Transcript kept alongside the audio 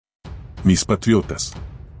Mis patriotas.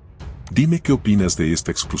 Dime qué opinas de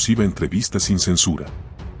esta exclusiva entrevista sin censura.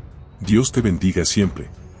 Dios te bendiga siempre.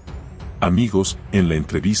 Amigos, en la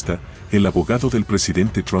entrevista, el abogado del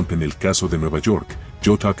presidente Trump en el caso de Nueva York,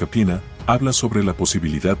 J. Capina, habla sobre la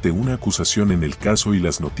posibilidad de una acusación en el caso y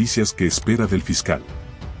las noticias que espera del fiscal.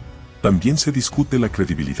 También se discute la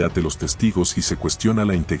credibilidad de los testigos y se cuestiona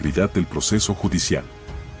la integridad del proceso judicial.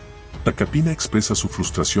 Capina expresa su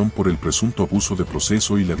frustración por el presunto abuso de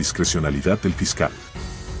proceso y la discrecionalidad del fiscal.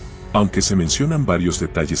 Aunque se mencionan varios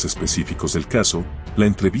detalles específicos del caso, la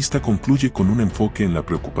entrevista concluye con un enfoque en la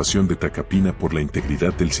preocupación de Capina por la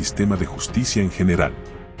integridad del sistema de justicia en general.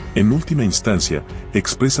 En última instancia,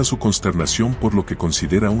 expresa su consternación por lo que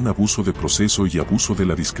considera un abuso de proceso y abuso de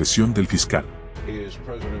la discreción del fiscal. Is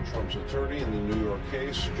President Trump's attorney in the New York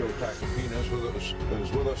case. Joe Capina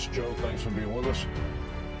is with us. Joe, thanks for being with us.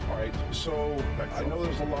 All right, so I know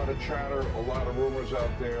there's a lot of chatter, a lot of rumors out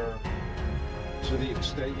there. To the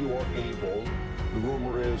extent you are able, the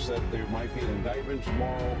rumor is that there might be an indictment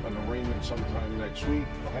tomorrow, an arraignment sometime next week.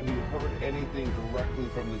 Have you heard anything directly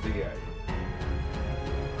from the DA?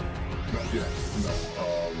 Not yet, no.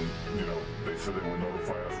 They said they would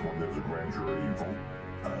notify us when there's a grand jury vote.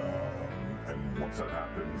 And once that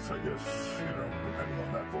happens, I guess, depending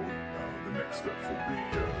on that vote, the next steps will be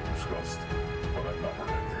discussed. But I've not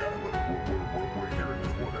heard anything out of it. We're hearing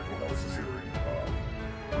is what everyone else is hearing.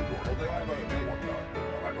 Well, they have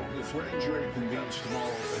I don't this grand jury convenes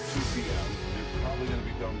tomorrow at 2 p.m. They're probably going to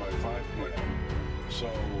be done by 5 p.m. So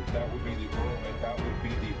that would be the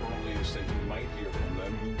earliest that you might hear from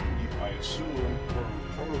them. I assume, per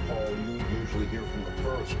protocol, you usually hear from the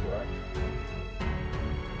first, correct?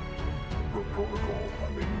 Per protocol,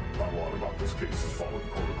 not a lot about this case is following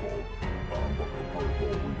protocol, but per protocol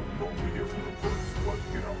we would normally hear from the first. But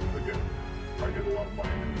again, I get a lot of my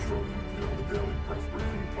news from the daily press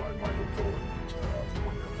briefing by Michael Cohen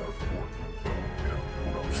when he comes out of court.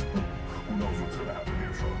 So who knows what's going to happen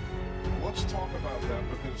here, Sean? Let's talk about that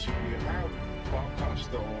because you have Bob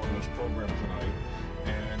Costello on this program tonight,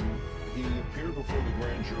 and he appeared before the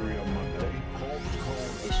grand jury on Monday, called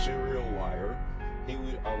Cohen a serial liar. He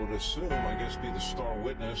would, I would assume, I guess, be the star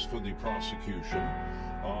witness for the prosecution,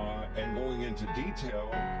 and going into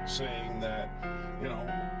detail, saying that,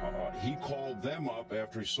 he called them up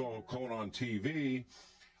after he saw Cohen on TV,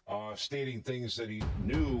 stating things that he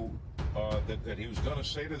knew that he was going to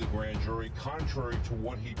say to the grand jury, contrary to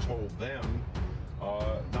what he told them,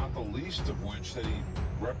 not the least of which that he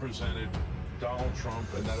represented Donald Trump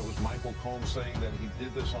and that it was Michael Cohen saying that he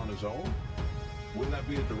did this on his own. Wouldn't that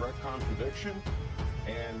be a direct contradiction?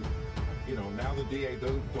 And, now the DA,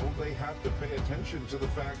 don't they have to pay attention to the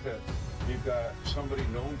fact that you've got somebody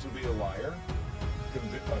known to be a liar,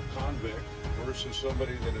 a convict, versus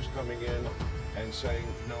somebody that is coming in and saying,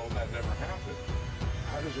 no, that never happened?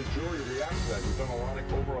 How does a jury react to that? We've done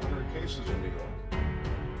over 100 cases in New York.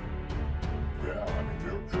 Yeah,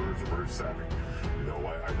 New York jurors are very savvy.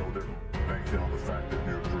 I know they're banking on the fact that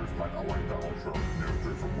New York jurors might not like Donald Trump. New York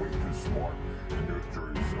jurors are way too smart. And New York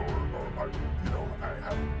jurors I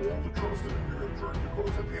have all the trust in the New York jury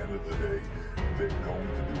because at the end of the day, they're going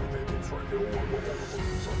to do what they think's right. They don't want to go all over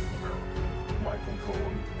themselves in America. Michael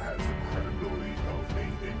Cohen has the credibility of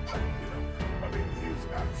a pipe, he is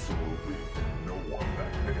absolutely no one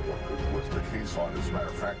that anyone could twist the case on. As a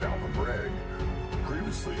matter of fact, Alvin Bragg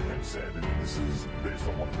previously had said, and this is based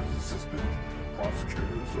on one of his assistant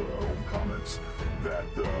prosecutors' own comments, that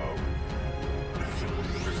this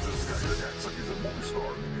guy acts like he's a movie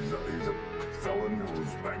star. He's a felon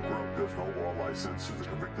who's bankrupt, has no law license, is a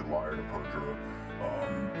convicted liar and a perjurer.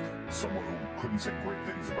 Someone who couldn't say great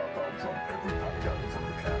things about Donald Trump every time he got in front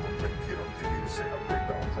of the camera and make kid on TV to say how great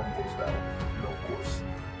Donald Trump was down. Of course,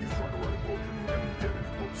 he's trying to write a book and get his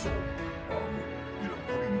book sold.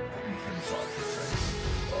 Putting him aside for a second.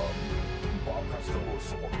 Bob Costello is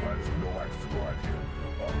someone who has no axe to grind here.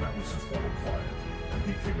 That was his former client. And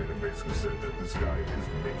he came in and basically said that this guy is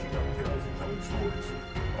making up tales and telling stories.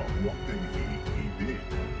 One thing he did,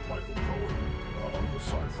 Michael Cohen,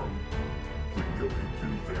 aside from pleading guilty to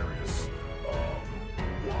various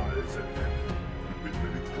lies and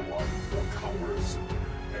admitting to lying for Congress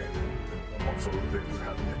and amongst other things,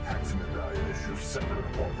 having a tax medallion issue separate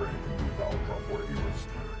and apart for anything to do with Donald Trump, where he was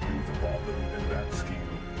involved in that scheme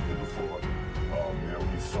to defraud.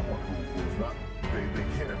 He's someone who's not, they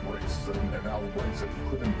can't embrace, and Al Bragg said he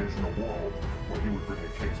couldn't envision a world where he would bring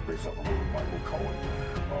a case based on the word of Michael Cohen.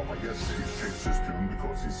 I guess he's changed his tune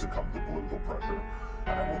because he's succumbed to political pressure.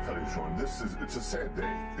 And I will tell you, Sean, it's a sad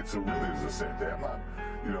day. It really is a sad day. I'm not,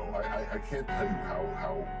 I can't tell you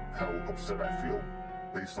how upset I feel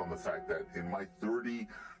based on the fact that in my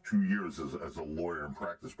 32 2 years as a lawyer in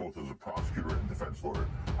practice, both as a prosecutor and defense lawyer,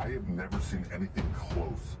 I have never seen anything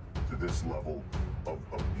close to this level of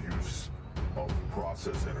abuse of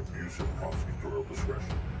process and abuse of prosecutorial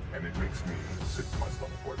discretion. And it makes me sick to my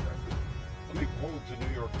stomach, quite frankly. Let me quote the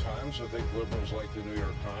New York Times. I think liberals like the New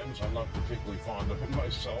York Times. I'm not particularly fond of it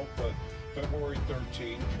myself, but February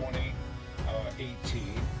 13, 2018,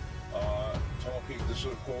 this is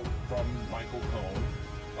a quote from Michael Cohen.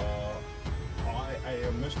 I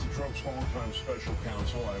am Mr. Trump's longtime special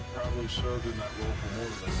counsel. I have proudly served in that role for more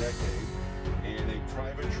than a decade. In a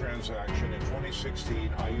private transaction in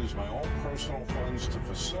 2016, I used my own personal funds to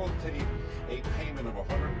facilitate a payment of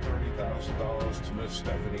 $130,000 to Ms.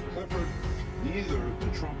 Stephanie Clifford. Neither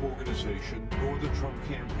the Trump Organization nor the Trump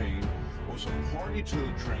campaign was a party to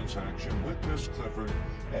the transaction with Ms. Clifford,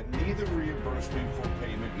 and neither reimbursed me for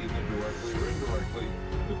payment either directly or indirectly.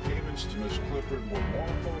 The payments to Ms. Clifford were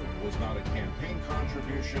lawful, was not a campaign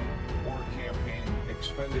contribution or a campaign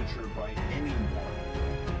expenditure by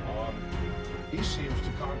anyone. He seems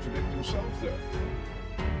to contradict himself there.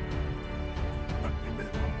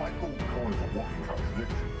 Michael Cohen is a walking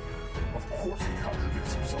contradiction. Of course he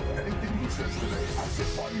contradicts himself. Anything he says today, I can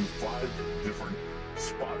find you 5 different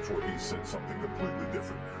spots where he said something completely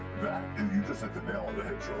different. That, and you just hit the nail on the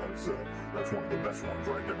head, so that's one of the best ones,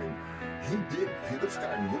 right? I mean, this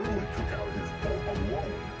guy literally took out his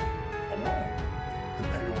alone to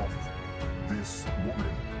pay off this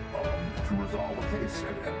woman to resolve a case.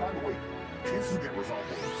 And by the way, cases get resolved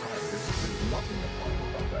all the time. There's nothing improper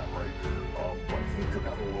about that, right? But he took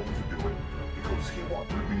out a loan to do it because he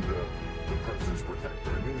wanted to be the president's protector.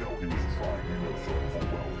 And he was trying, so full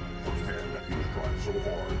well firsthand that he was trying so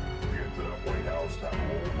hard to get to the White House, to have a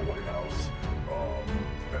role in the White House.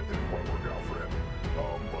 That didn't quite work out for him.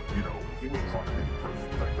 But, he was trying to be the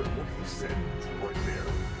president's protector. What he said right there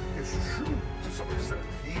is true to some extent.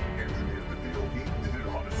 He engineered the deal. He did it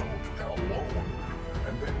on his own, took out a loan,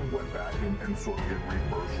 and then went back and sort of get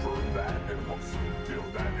reimbursed for that and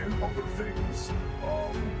that and other things.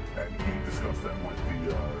 And he discussed that with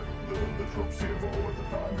the Trump CFO at the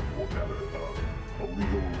time, and he worked out a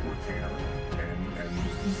legal retainer and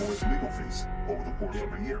invoiced legal fees over the course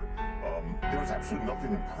of a year. There's absolutely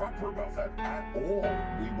nothing improper about that at all.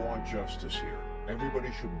 We want justice here.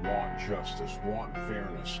 Everybody should want justice, want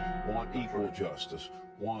fairness, want equal justice,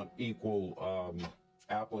 want equal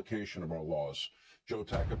application of our laws. Joe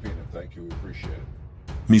Tacopina, thank you, we appreciate it.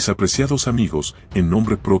 Mis apreciados amigos, en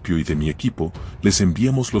nombre propio y de mi equipo, les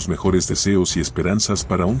enviamos los mejores deseos y esperanzas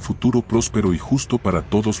para un futuro próspero y justo para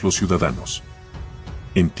todos los ciudadanos.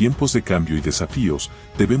 En tiempos de cambio y desafíos,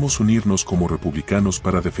 debemos unirnos como republicanos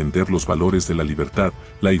para defender los valores de la libertad,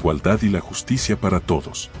 la igualdad y la justicia para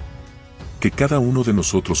todos. Que cada uno de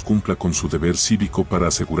nosotros cumpla con su deber cívico para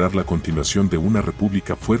asegurar la continuación de una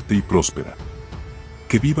república fuerte y próspera.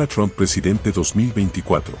 Que viva Trump presidente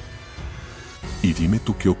 2024. Y dime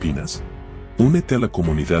tú qué opinas. Únete a la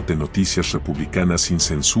comunidad de noticias republicanas sin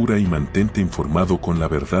censura y mantente informado con la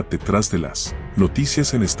verdad detrás de las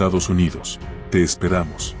noticias en Estados Unidos. Te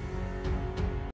esperamos.